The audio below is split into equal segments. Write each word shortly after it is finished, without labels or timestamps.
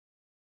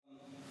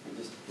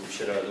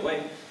shit out of the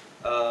way.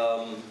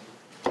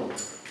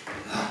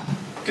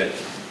 Good.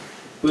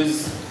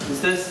 Who's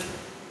this? I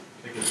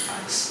think it's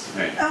Max.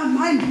 All right.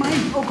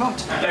 Mine. Oh God.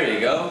 There you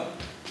go.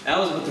 I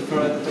was about to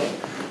throw it at the door.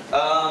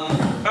 All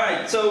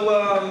right. So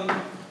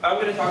I'm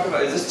going to talk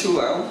about. Is this too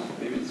loud?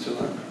 Maybe it's too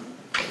loud.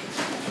 I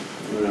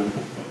don't know.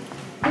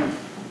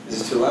 Is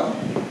this too loud?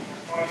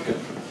 Good.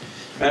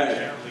 All right.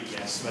 Generally,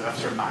 yes, but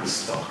after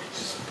Max talk,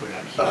 just put it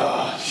out here.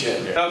 Oh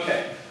shit. Yeah.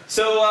 Okay.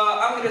 So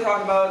I'm going to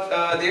talk about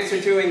the answer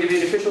to and give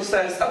you an official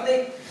status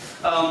update.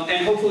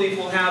 And hopefully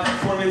we'll have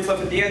 4 minutes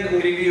left at the end. I'm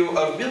going to give you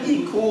a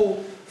really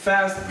cool,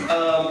 fast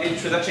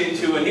introduction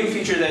to a new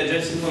feature that I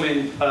just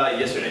implemented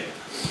yesterday.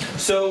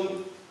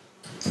 So,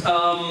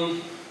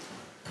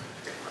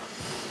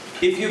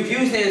 if you've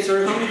used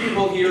Answer, how many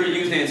people here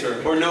used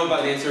Answer or know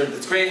about Answer?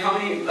 That's great. How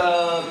many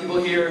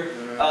people here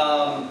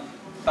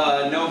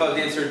know about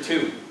Answer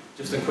 2?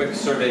 Just a quick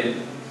survey.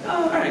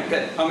 Oh, all right,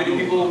 good. How many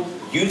people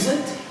use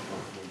it?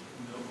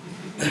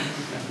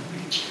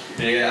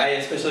 Yeah, I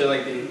especially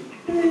like the...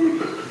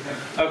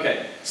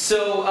 Okay,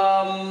 so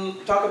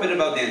talk a bit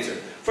about Dancer.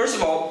 First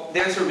of all,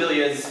 Dancer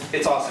really is,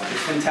 it's awesome,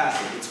 it's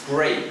fantastic, it's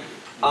great.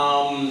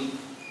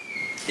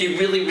 It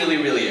really, really,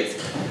 really is.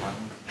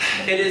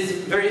 It is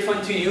very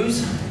fun to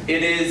use,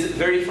 it is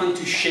very fun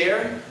to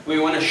share. We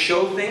want to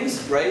show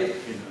things, right?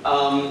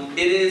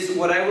 It is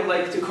what I would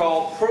like to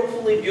call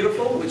Perlfully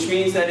beautiful, which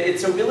means that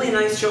it's a really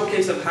nice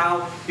showcase of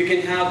how you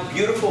can have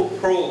beautiful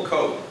Perl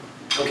code,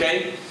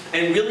 okay?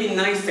 And really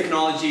nice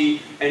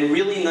technology and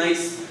really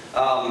nice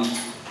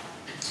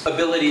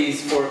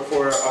abilities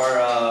for our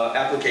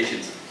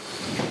applications.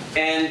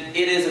 And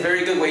it is a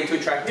very good way to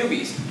attract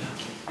newbies.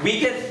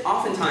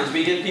 Oftentimes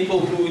we get people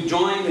who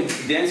join the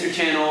Dancer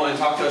channel and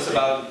talk to us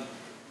about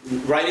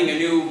writing a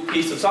new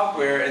piece of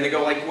software, and they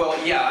go like, well,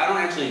 yeah, I don't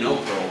actually know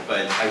Perl,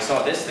 but I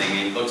saw this thing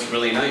and it looks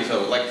really nice, so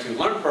I would like to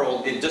learn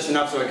Perl just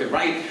enough so I could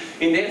write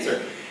in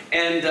Dancer.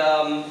 And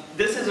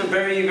this is a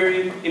very,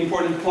 very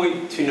important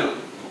point to note.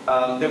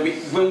 That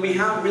when we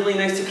have really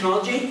nice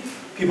technology,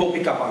 people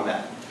pick up on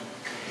that.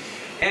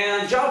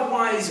 And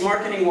job-wise,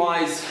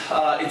 marketing-wise,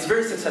 it's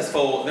very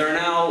successful. There are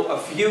now a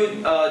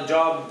few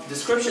job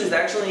descriptions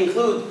that actually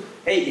include,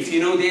 hey, if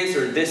you know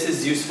Dancer, this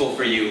is useful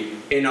for you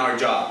in our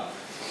job.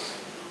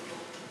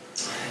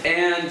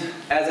 And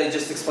as I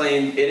just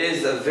explained, it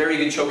is a very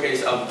good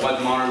showcase of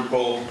what modern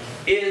Perl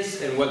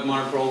is and what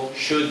modern Perl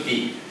should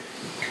be.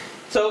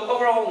 So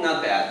overall,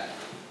 not bad.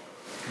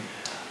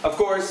 Of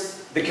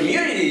course, the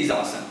community is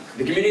awesome.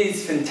 The community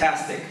is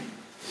fantastic.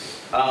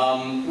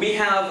 We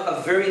have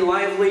a very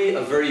lively,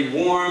 a very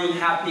warm,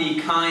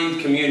 happy,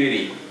 kind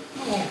community.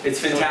 It's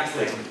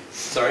fantastic.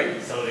 Sorry?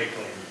 So they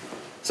claim.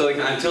 So they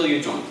can, until you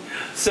join.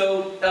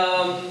 So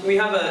we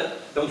have a,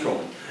 don't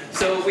troll.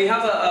 So we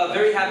have a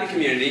very happy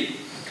community.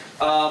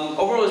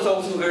 Overall, it's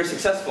also very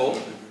successful.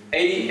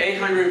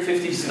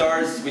 850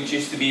 stars, which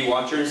used to be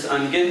watchers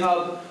on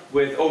GitHub,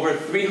 with over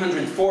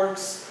 300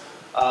 forks,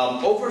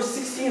 over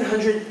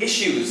 1,600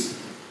 issues.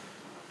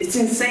 It's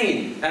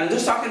insane. And I'm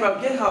just talking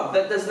about GitHub.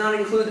 That does not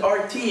include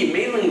RT,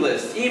 mailing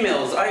lists,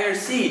 emails,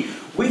 IRC.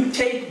 We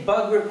take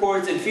bug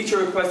reports and feature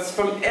requests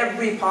from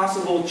every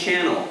possible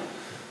channel.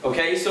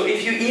 Okay, so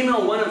if you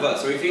email one of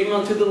us, or if you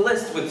email to the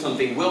list with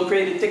something, we'll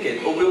create a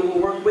ticket, or we will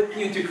work with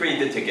you to create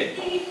the ticket.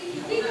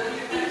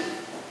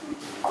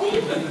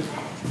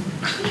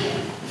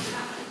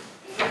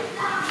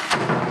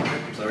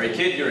 Sorry,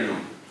 kid, you're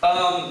annoying.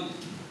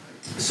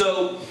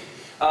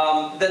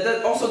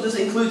 That also does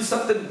include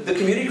stuff that the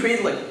community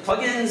created, like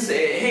plugins.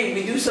 Hey,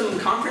 we do some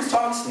conference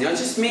talks, not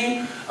just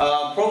me,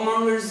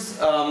 promoters,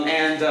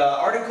 and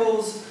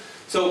articles.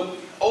 So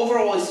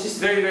overall, it's just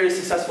very, very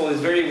successful.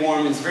 It's very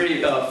warm. It's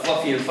very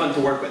fluffy and fun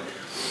to work with.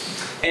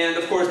 And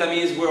of course, that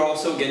means we're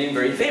also getting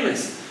very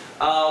famous.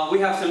 We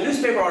have some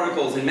newspaper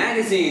articles and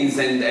magazines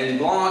and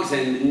blogs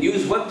and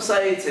news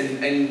websites,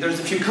 and there's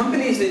a few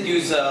companies that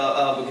use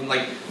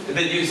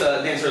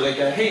Dancer, like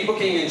Hey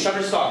Booking and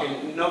Shutterstock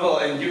and Novel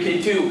and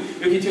UK2.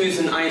 UK2 is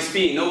an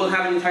ISP. Novel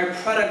have an entire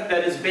product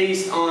that is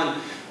based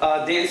on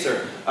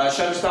Dancer.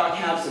 Shutterstock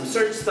have some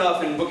search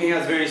stuff, and Booking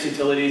has various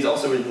utilities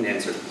also written in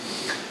Dancer.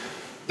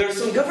 There's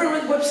some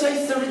government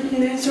websites that are written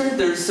in Dancer.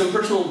 There's some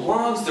personal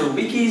blogs, there are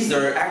wikis,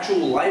 there are actual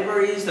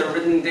libraries that are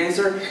written in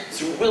Dancer.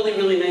 It's really,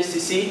 really nice to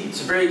see.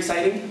 It's very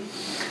exciting.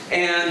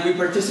 And we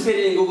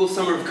participated in Google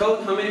Summer of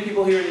Code. How many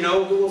people here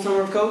know Google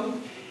Summer of Code?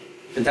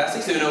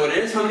 Fantastic, so you know what it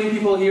is. How many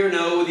people here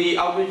know the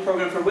Outreach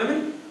Program for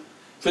Women?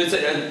 So it's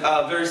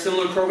a very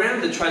similar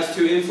program that tries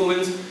to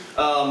influence,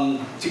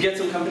 to get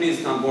some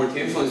companies, not more to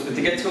influence, but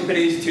to get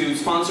companies to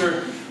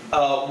sponsor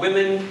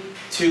women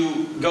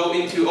to go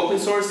into open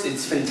source.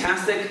 It's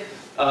fantastic.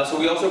 So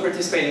we also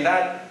participate in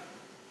that.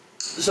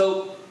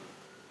 So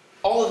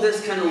all of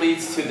this kind of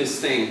leads to this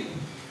thing.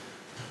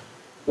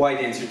 Why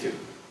Dancer 2?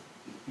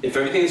 If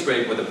everything is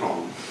great, what's the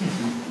problem?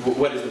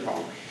 What is the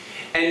problem?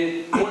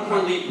 And more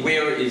importantly,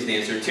 where is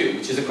Dancer 2?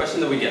 Which is a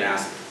question that we get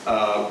asked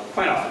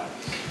quite often.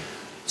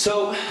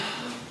 So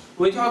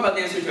when we talk about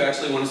Dancer 2, I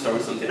actually want to start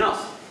with something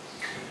else.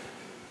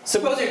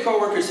 Suppose your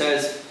coworker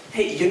says,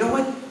 hey, you know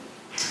what?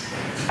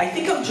 I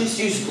think I'll just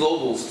use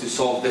globals to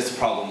solve this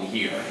problem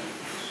here.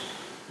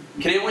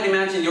 Can anyone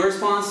imagine your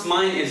response?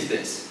 Mine is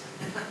this,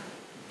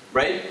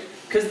 right?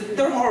 Because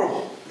they're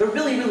horrible. They're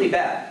really, really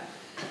bad.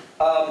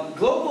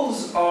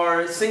 Globals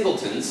are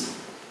singletons,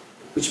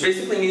 which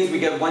basically means we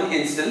get one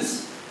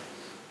instance,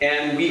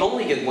 and we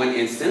only get one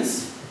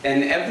instance,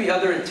 and every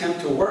other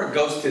attempt to work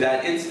goes to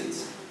that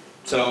instance.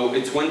 So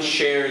it's one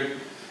shared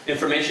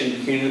information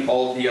between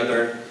all of the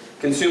other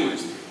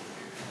consumers.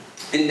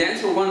 In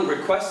Dancer 1,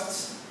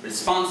 requests,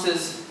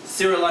 responses,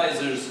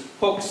 serializers,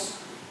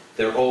 hooks,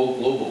 they're all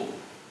global.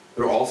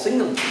 They're all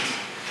singletons.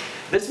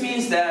 This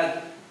means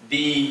that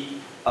the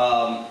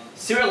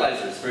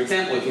serializers, for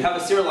example, if you have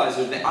a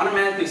serializer, they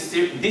automatically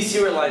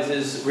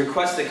deserializes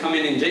requests that come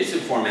in JSON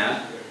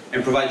format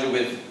and provide you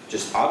with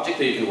just object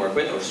that you can work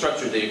with or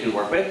structure that you can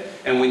work with.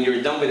 And when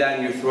you're done with that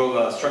and you throw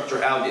a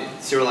structure out, it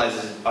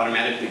serializes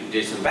automatically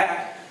JSON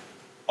back.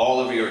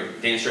 All of your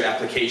Dancer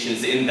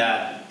applications in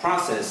that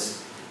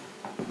process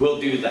will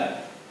do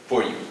that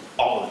for you.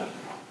 All of them.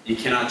 You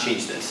cannot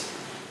change this.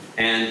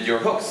 And your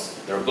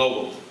hooks, they're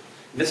global.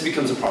 This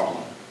becomes a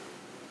problem.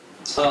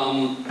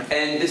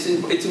 And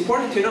it's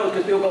important to know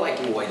because people go like,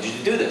 well, why did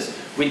you do this?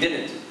 We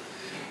didn't.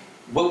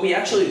 What we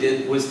actually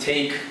did was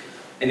take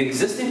an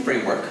existing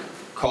framework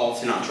called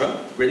Sinatra,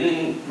 written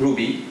in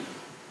Ruby.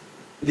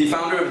 The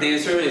founder of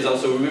Dancer is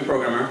also a Ruby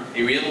programmer.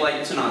 He really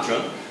liked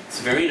Sinatra. It's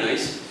very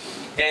nice.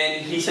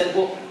 And he said,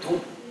 well,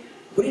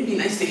 wouldn't it be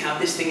nice to have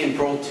this thing in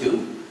Perl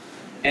too?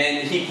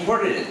 And he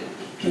ported it.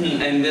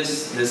 And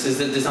this is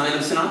the design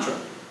of Sinatra.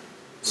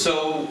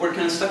 So we're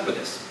kind of stuck with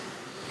this.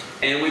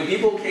 And when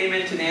people came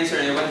into Dancer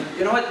and they went,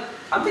 you know what,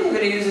 I'm thinking I'm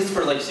going to use this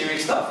for like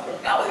serious stuff.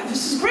 Oh,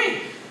 this is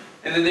great.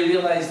 And then they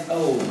realized,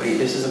 oh, wait,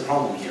 this is a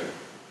problem here.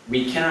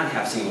 We cannot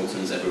have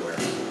singletons everywhere.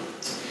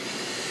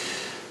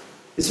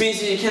 This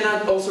means that you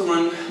cannot also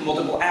run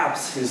multiple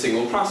apps in a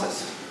single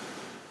process.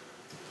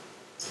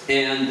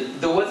 And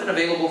there was an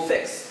available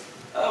fix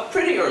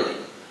pretty early,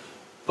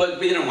 but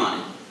we didn't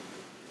want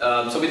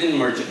it. So we didn't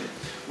merge it.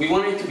 We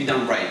wanted it to be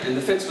done right, and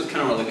the fix was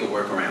kind of like a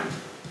workaround.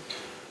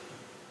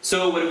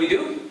 So what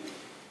do?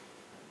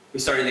 We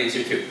started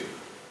Dancer 2.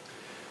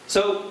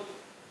 So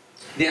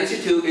Dancer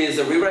 2 is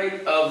a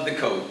rewrite of the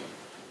code.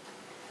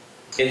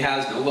 It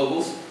has no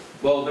globals.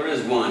 Well, there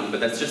is one, but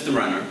that's just the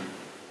runner.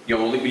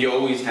 You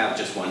always have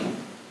just one.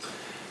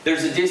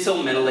 There's a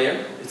DSL meta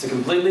layer. It's a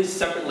completely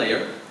separate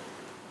layer,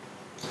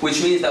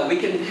 which means that we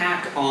can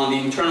hack on the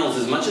internals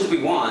as much as we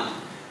want,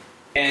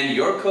 and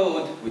your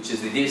code, which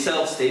is the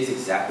DSL, stays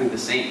exactly the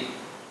same,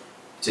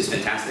 which is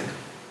fantastic.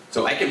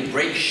 So I can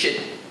break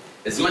shit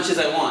as much as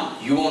I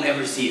want. You won't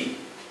ever see it.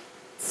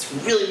 It's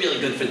really, really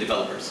good for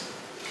developers.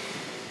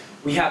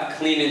 We have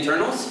clean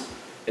internals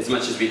as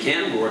much as we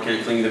can. We're working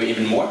on cleaning them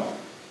even more.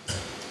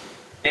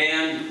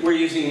 And we're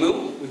using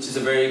Moo, which is a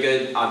very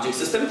good object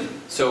system,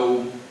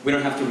 so we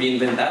don't have to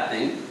reinvent that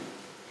thing.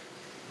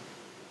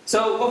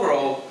 So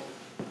overall,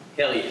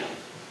 hell yeah.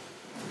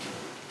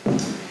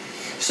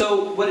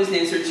 So what is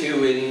Dancer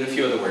 2 in a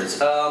few other words?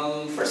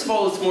 First of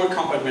all, it's more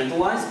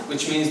compartmentalized,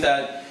 which means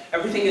that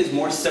everything is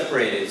more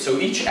separated. So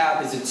each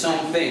app is its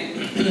own thing.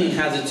 It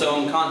has its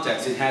own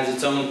context. It has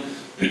its own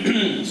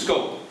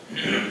scope.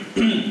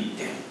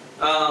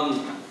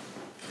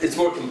 It's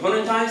more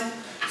componentized.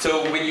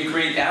 So when you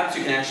create apps,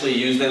 you can actually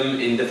use them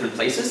in different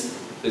places.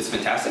 It's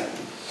fantastic.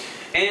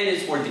 And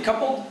it's more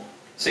decoupled,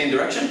 same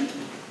direction.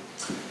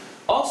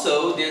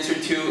 Also, Dancer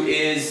 2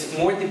 is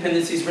more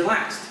dependencies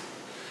relaxed.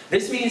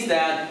 This means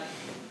that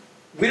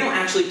we don't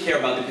actually care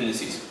about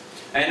dependencies.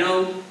 I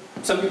know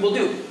some people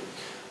do.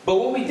 But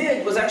what we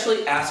did was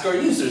actually ask our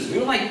users. We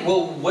were like,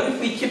 well, what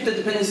if we keep the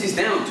dependencies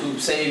down to,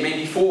 say,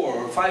 maybe 4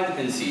 or 5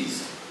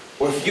 dependencies,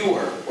 or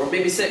fewer, or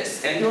maybe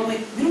 6? And they were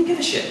like, we don't give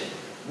a shit.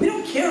 We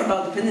don't care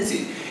about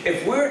dependencies.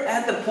 If we're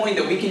at the point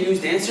that we can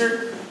use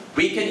Dancer,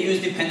 we can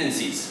use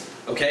dependencies,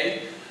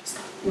 okay?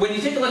 When you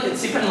take a look at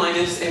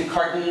cpan- and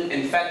Carton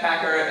and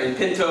Fatpacker and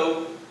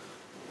Pinto,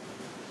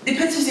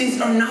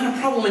 dependencies are not a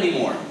problem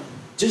anymore.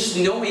 Just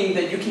knowing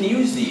that you can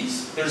use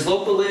these. There's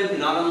locallib,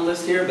 not on the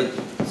list here, but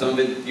some of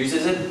it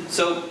uses it.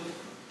 So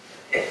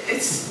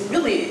it's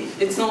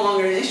no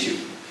longer an issue.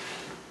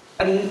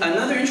 And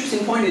another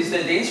interesting point is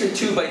that Dancer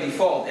 2 by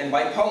default and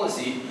by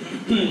policy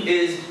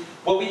is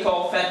what we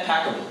call fat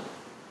packable.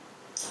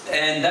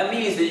 And that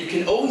means that you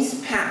can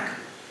always pack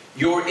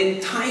your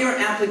entire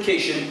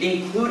application,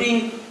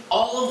 including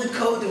all of the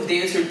code of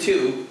Dancer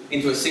 2,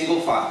 into a single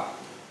file.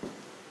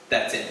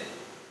 That's it.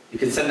 You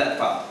can send that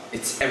file.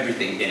 It's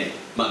everything in it,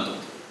 bundled.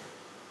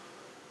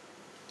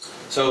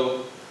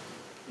 So,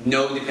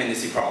 no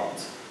dependency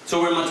problems.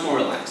 So we're much more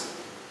relaxed.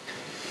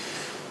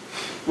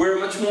 We're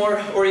much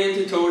more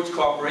oriented towards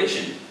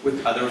cooperation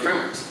with other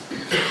frameworks.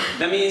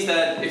 That means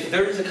that if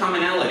there is a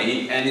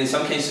commonality, and in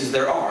some cases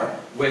there are,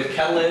 with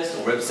Catalyst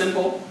or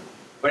WebSimple,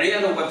 or any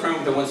other web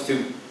framework that wants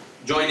to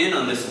join in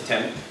on this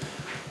attempt,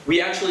 we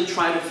actually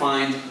try to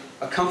find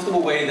a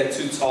comfortable way that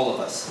suits all of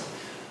us.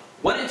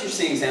 One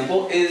interesting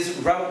example is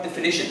route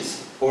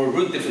definitions, or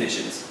route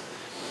definitions,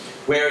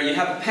 where you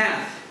have a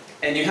path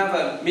and you have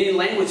a mini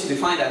language to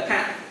define that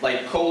path,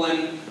 like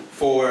colon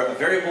for a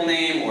variable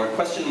name or a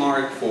question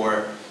mark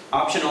for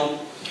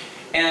optional.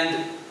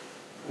 And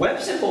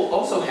WebSimple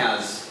also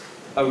has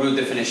a root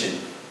definition.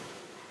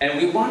 And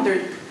we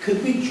wondered,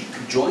 could we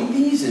join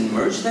these and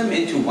merge them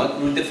into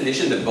one root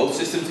definition that both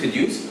systems could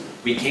use?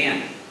 We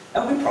can,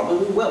 and we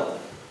probably will.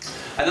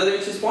 Another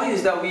interesting point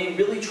is that we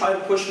really try to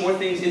push more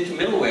things into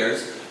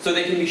middlewares so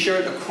they can be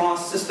shared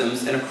across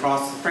systems and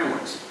across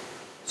frameworks.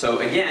 So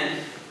again,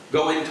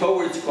 going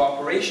towards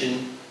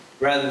cooperation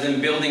rather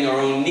than building our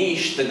own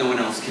niche that no one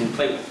else can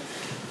play with.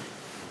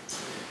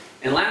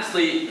 And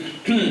lastly,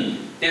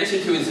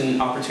 Dancer 2 is an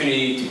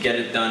opportunity to get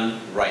it done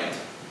right.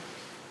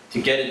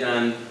 To get it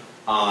done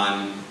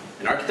on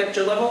an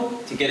architecture level,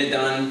 to get it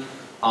done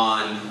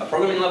on a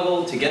programming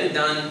level, to get it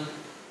done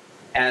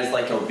as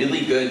like a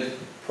really good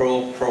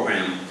Perl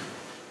program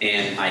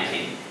in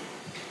ICANN.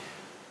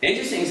 An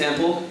interesting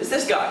example is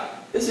this guy.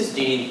 This is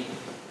Gene.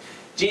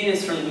 Gene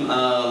is from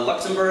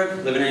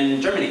Luxembourg, living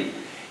in Germany.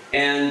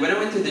 And when I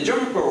went to the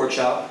German Perl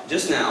workshop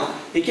just now,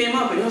 he came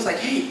up and he was like,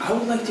 hey, I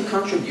would like to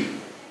contribute.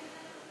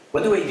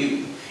 What do I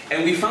do?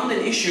 And we found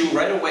an issue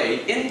right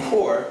away in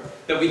core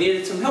that we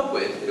needed some help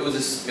with. It was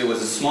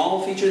a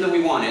small feature that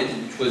we wanted,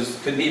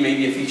 which could be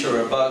maybe a feature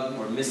or a bug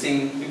or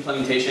missing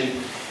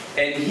implementation.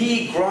 And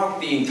he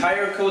grokked the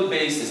entire code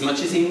base as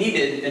much as he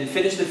needed and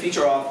finished the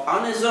feature off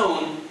on his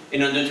own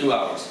in under 2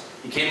 hours.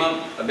 He came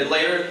up a bit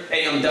later,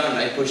 hey, I'm done,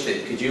 I pushed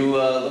it. Could you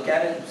look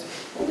at it?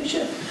 Holy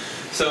shit.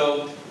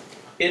 So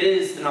it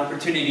is an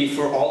opportunity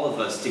for all of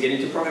us to get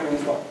into programming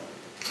as well.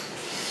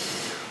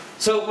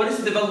 So what is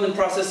the development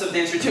process of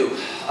Dancer 2?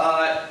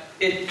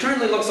 It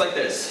currently looks like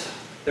this.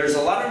 There's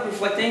a lot of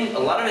reflecting, a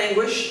lot of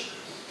anguish.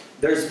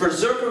 There's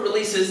berserker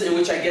releases in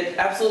which I get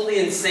absolutely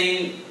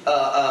insane,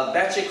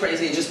 batshit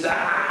crazy, and just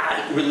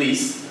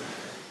release.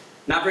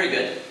 Not very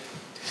good.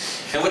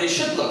 And what it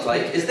should look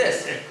like is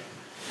this.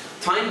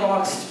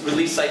 Time-boxed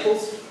release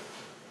cycles,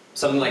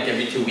 something like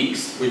every 2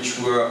 weeks, which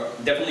we're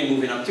definitely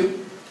moving up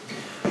to.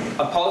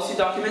 A policy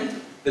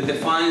document that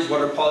defines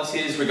what our policy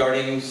is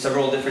regarding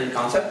several different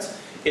concepts.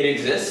 It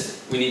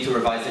exists. We need to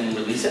revise it and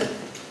release it.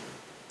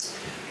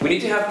 We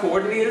need to have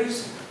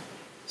coordinators.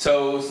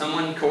 So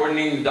someone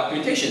coordinating the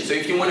documentation. So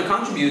if you want to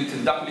contribute to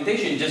the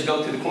documentation, just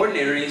go to the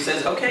coordinator and he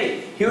says,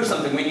 okay, here's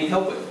something we need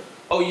help with.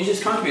 Oh, you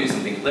just contributed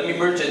something. Let me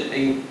merge it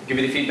and give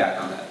you the feedback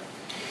on that.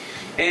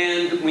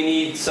 And we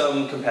need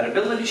some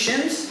compatibility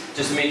shims,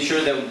 just to make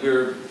sure that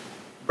we're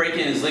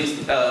breaking as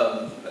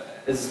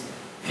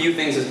few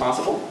things as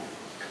possible.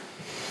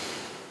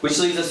 Which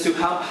leads us to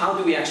how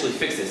do we actually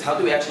fix this? How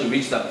do we actually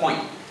reach that point?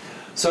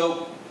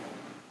 So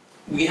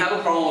we have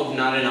a problem of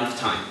not enough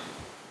time.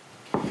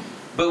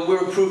 But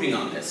we're improving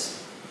on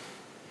this.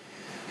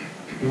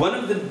 One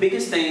of the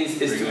biggest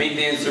things is to make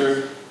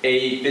Dancer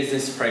a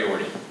business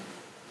priority.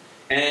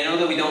 And I know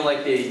that we don't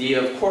like the idea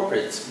of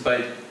corporates,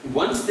 but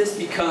once this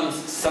becomes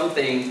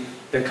something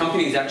that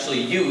companies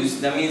actually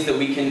use, that means that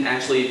we can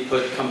actually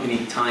put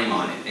company time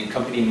on it and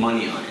company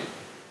money on it.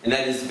 And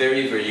that is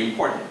very, very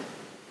important.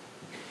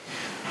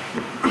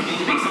 We need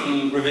to make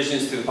some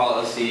revisions to the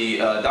policy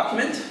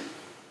document.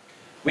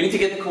 We need to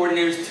get the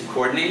coordinators to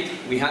coordinate.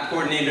 We had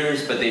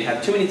coordinators, but they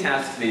had too many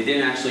tasks. They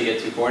didn't actually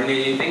get to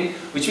coordinate anything,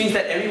 which means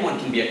that everyone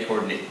can be a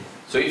coordinator.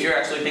 So if you're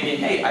actually thinking,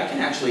 hey, I can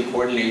actually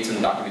coordinate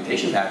some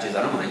documentation patches,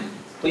 I don't mind,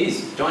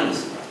 please join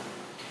us.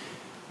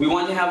 We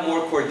want to have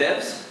more core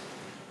devs.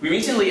 We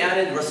recently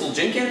added Russell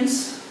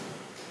Jenkins,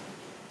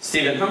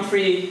 Stephen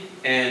Humphrey,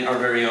 and our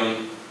very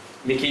own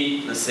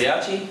Miki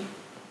Nasayachi,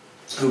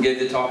 who gave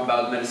the talk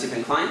about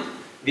Metacycling Client.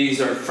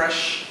 These are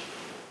fresh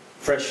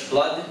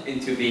blood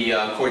into the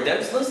core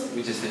devs list,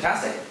 which is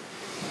fantastic.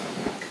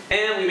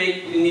 And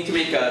we need to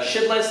make a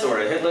shit list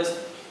or a hit list,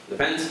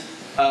 depends,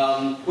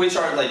 which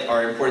are like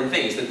our important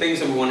things, the things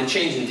that we want to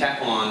change and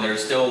tackle on that are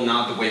still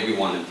not the way we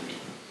want them to be.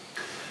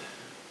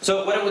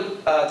 So what I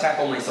would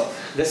tackle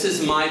myself. This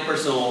is my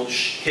personal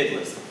hit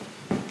list.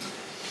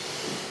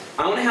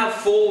 I want to have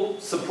full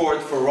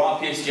support for raw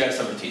PHGI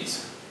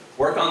subroutines.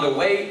 Work on the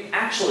way,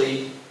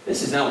 actually,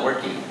 this is not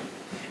working.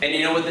 And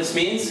you know what this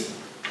means?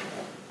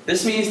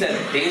 This means that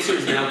Dancer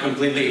is now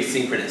completely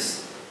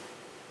asynchronous.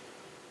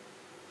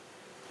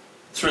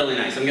 It's really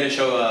nice. I'm going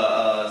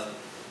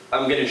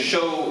to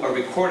show a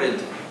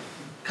recorded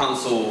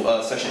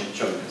console session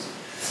showing this.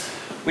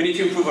 We need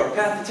to improve our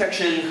path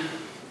detection.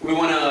 We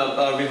want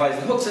to revise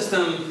the hook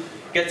system,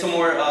 get some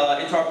more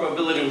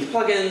interoperability with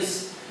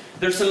plugins.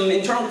 There's some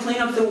internal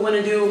cleanup that we want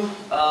to do.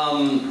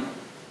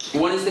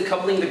 One is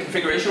decoupling the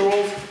configuration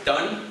roles.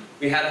 Done.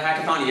 We had a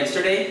hackathon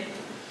yesterday.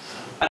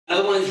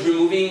 Another one is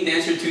removing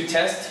Dancer 2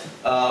 test,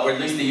 or at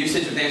least the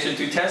usage of Dancer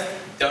 2 test.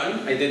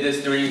 Done. I did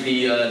this during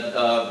the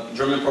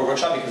German Perl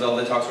workshop because all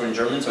the talks were in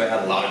German, so I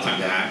had a lot of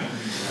time to hack.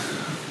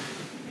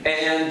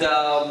 And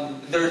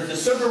there's the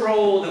server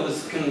role that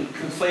was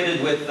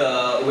conflated with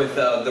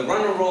the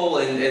runner role,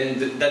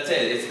 and that's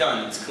it. It's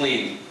done. It's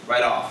clean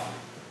right off.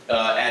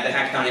 At the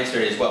hackathon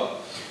yesterday as well.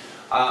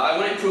 I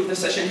want to improve the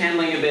session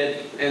handling a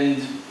bit,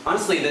 and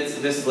honestly, this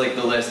is like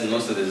the list, and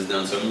most of this is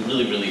done. So I'm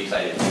really, really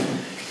excited.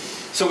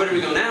 So where do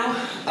we go now?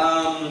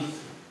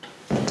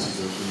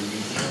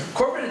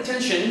 Corporate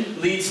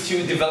attention leads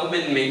to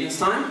development and maintenance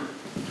time.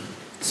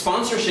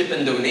 Sponsorship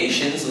and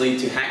donations lead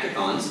to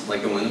hackathons,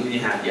 like the one we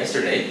had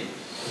yesterday.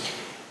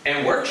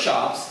 And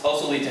workshops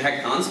also lead to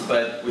hackathons,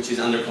 but which is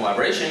under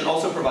collaboration,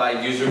 also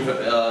provide user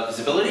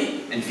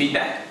visibility and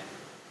feedback.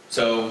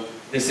 So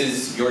this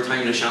is your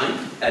time to shine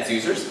as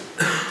users.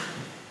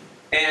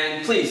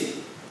 And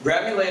please,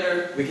 grab me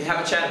later, we can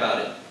have a chat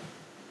about it.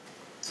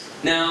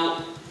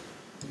 Now,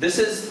 this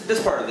is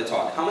this part of the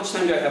talk. How much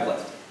time do I have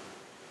left?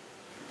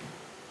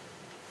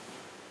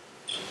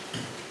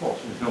 Well,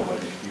 there's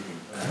nobody speaking.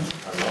 I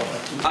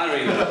love it. I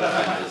don't even know what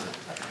time it is.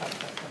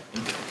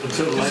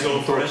 Until the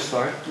light first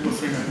start. 2 or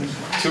 3 minutes.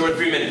 2 or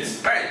 3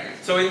 minutes. All right.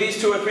 So in these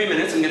 2 or 3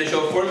 minutes, I'm going to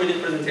show a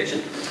 4-minute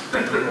presentation.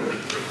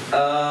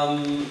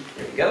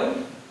 Here we go.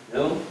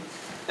 No.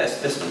 That's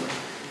this one.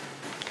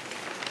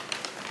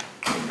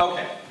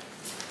 Okay.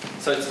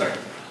 So let's start.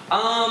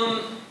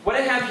 What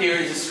I have here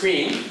is a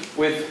screen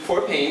with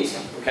 4 panes.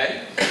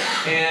 Okay.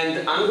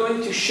 And I'm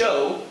going to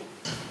show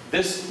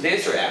this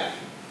Dancer app.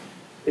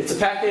 It's a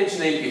package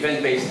named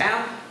Event-Based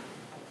App,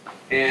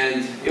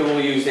 and it will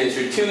use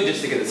Dancer 2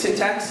 just to get the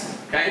syntax.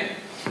 Okay,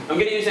 I'm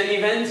going to use an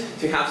event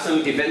to have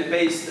some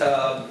event-based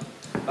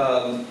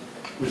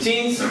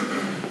routines.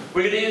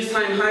 We're going to use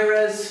time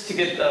high-res to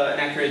get an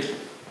accurate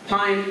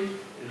time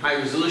and high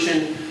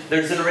resolution.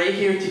 There's an array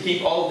here to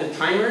keep all of the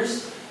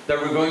timers that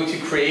we're going to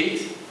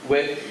create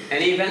with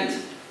any event.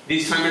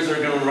 These timers are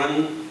going to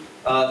run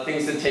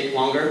things that take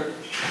longer,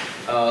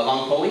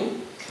 long polling.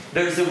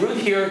 There's a root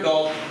here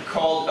called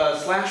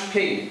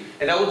 /ping,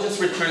 and that will just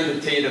return the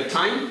date of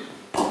time.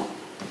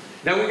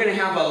 Then we're going to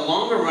have a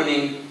longer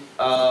running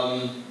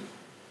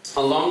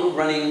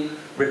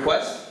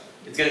request.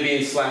 It's going to be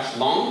in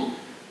 /long,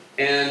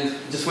 and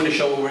just want to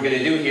show what we're going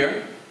to do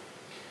here.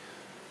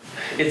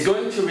 It's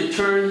going to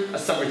return a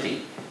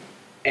subroutine,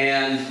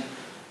 and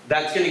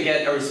that's going to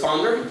get a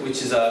responder,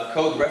 which is a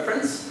code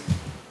reference.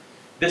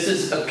 This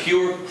is a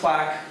pure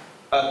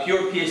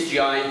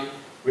PSGI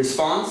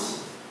response.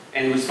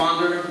 And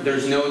responder,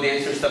 there's no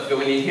Dancer stuff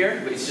going in here,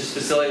 but it's just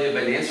facilitated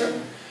by Dancer.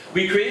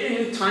 We create a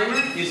new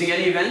timer using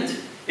any event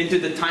into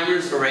the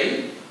timers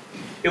array.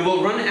 It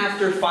will run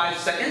after 5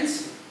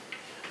 seconds.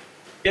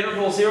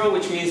 Interval 0,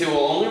 which means it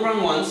will only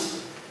run once,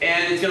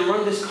 and it's going to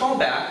run this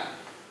callback.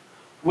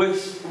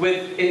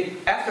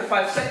 After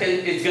 5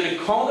 seconds, it's going to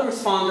call the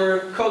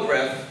responder code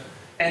ref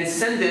and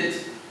send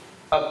it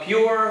a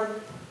pure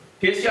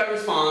PSGI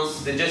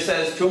response that just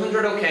says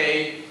 200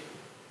 OK,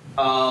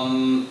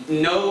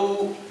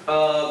 no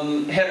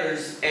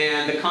headers,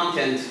 and the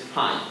content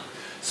high.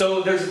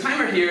 So there's a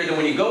timer here that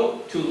when you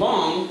go too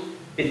long,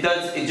 it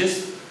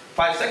just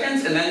 5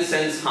 seconds and then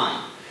sends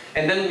high.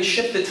 And then we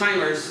shift the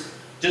timers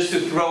just to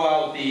throw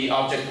out the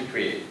object we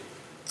created.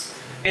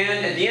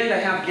 And at the end I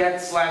have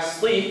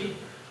get/sleep,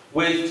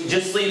 which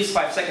just sleeps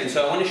 5 seconds.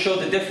 So I want to show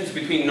the difference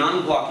between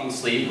non-blocking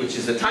sleep, which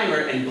is the timer,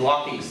 and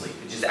blocking sleep,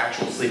 which is the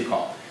actual sleep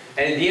call.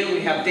 And at the end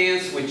we have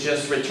dance, which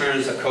just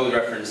returns a code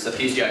reference, a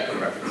PSGI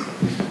code reference.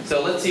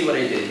 So let's see what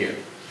I did here.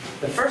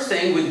 The first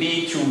thing would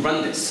be to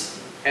run this.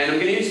 And I'm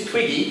going to use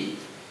Twiggy.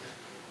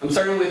 I'm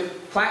starting with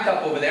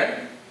Plackup over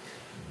there.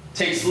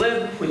 Takes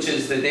lib, which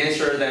is the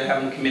Dancer that I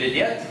haven't committed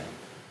yet.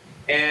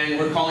 And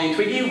we're calling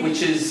Twiggy,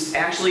 which is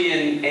actually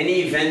an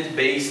any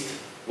event-based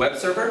web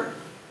server.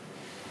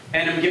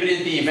 And I'm giving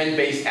it the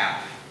event-based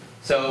app.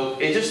 So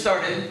it just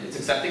started, it's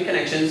accepting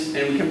connections,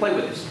 and we can play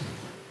with this.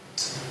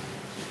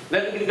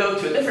 Then we're going to go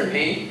to a different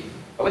pane,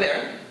 over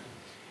there.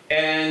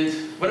 And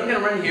what I'm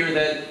going to run here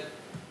that,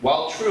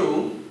 while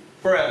true,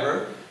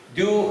 forever,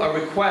 do a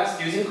request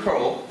using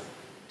curl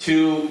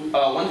to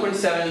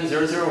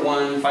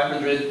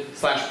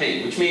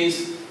 127.001.500/ping, which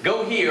means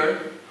go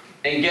here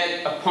and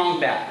get a pong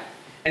back.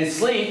 And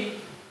sleep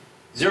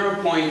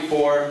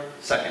 0.4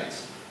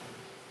 seconds.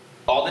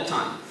 All the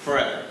time,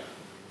 forever.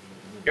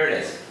 Here it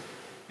is.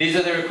 These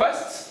are the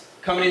requests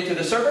coming into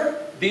the server.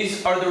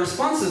 These are the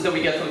responses that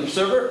we get from the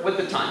server with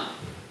the time.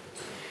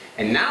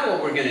 And now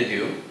what we're going to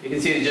do, you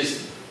can see it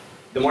just,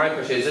 the more I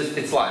push it,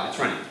 it's live, it's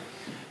running.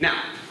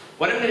 Now,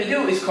 what I'm going to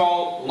do is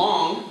call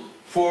long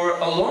for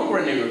a long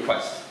running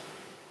request.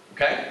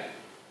 Okay?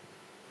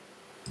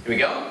 Here we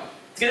go.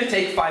 It's going to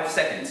take 5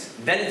 seconds.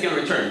 Then it's going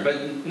to return.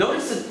 But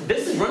notice that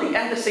this is running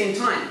at the same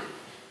time.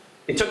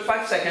 It took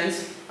 5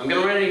 seconds. I'm going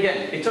to run it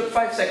again. It took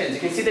 5 seconds. You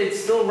can see that it's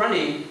still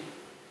running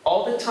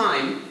all the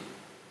time.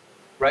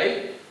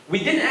 Right? We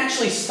didn't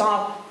actually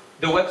stop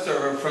the web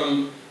server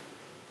from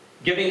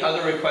giving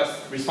other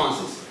request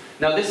responses.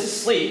 Now this is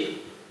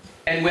sleep.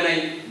 And when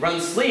I run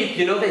sleep,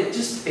 you know that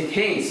it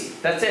hangs.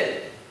 That's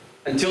it.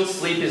 Until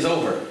sleep is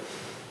over.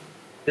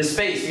 The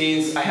space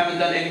means I haven't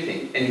done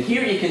anything. And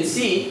here you can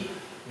see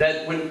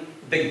that when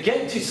the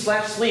get to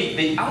 /sleep,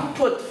 the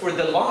output for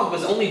the log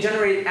was only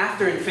generated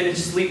after it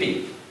finished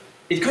sleeping.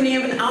 It couldn't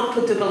even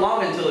output to the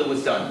log until it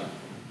was done.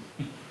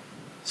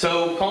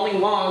 So calling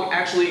long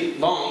actually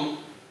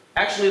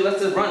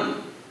lets it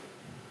run.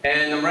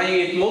 And I'm running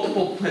it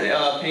multiple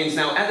panes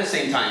now at the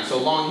same time. So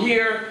long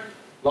here,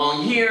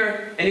 long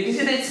here, and you can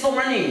see that it's still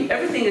running.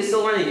 Everything is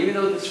still running, even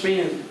though the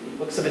screen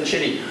looks a bit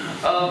shitty.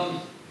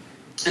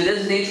 And this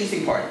is the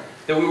interesting part,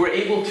 that we were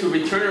able to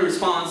return a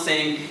response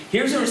saying,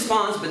 here's a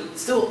response, but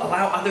still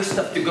allow other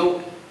stuff to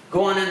go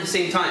on at the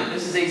same time.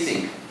 This is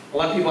async. A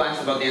lot of people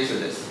asked about the answer to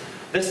this.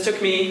 This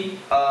took me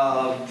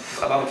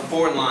about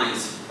 4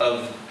 lines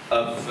of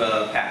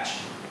patch.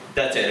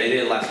 That's it. I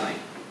did it last night.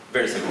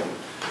 Very simple.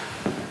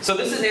 So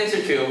this is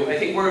answer 2. I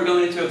think we're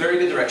going into a very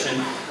good direction.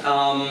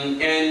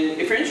 And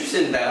if you're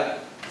interested in that,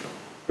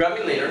 grab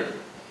me later.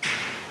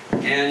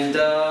 And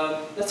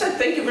that's it.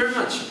 Thank you very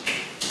much.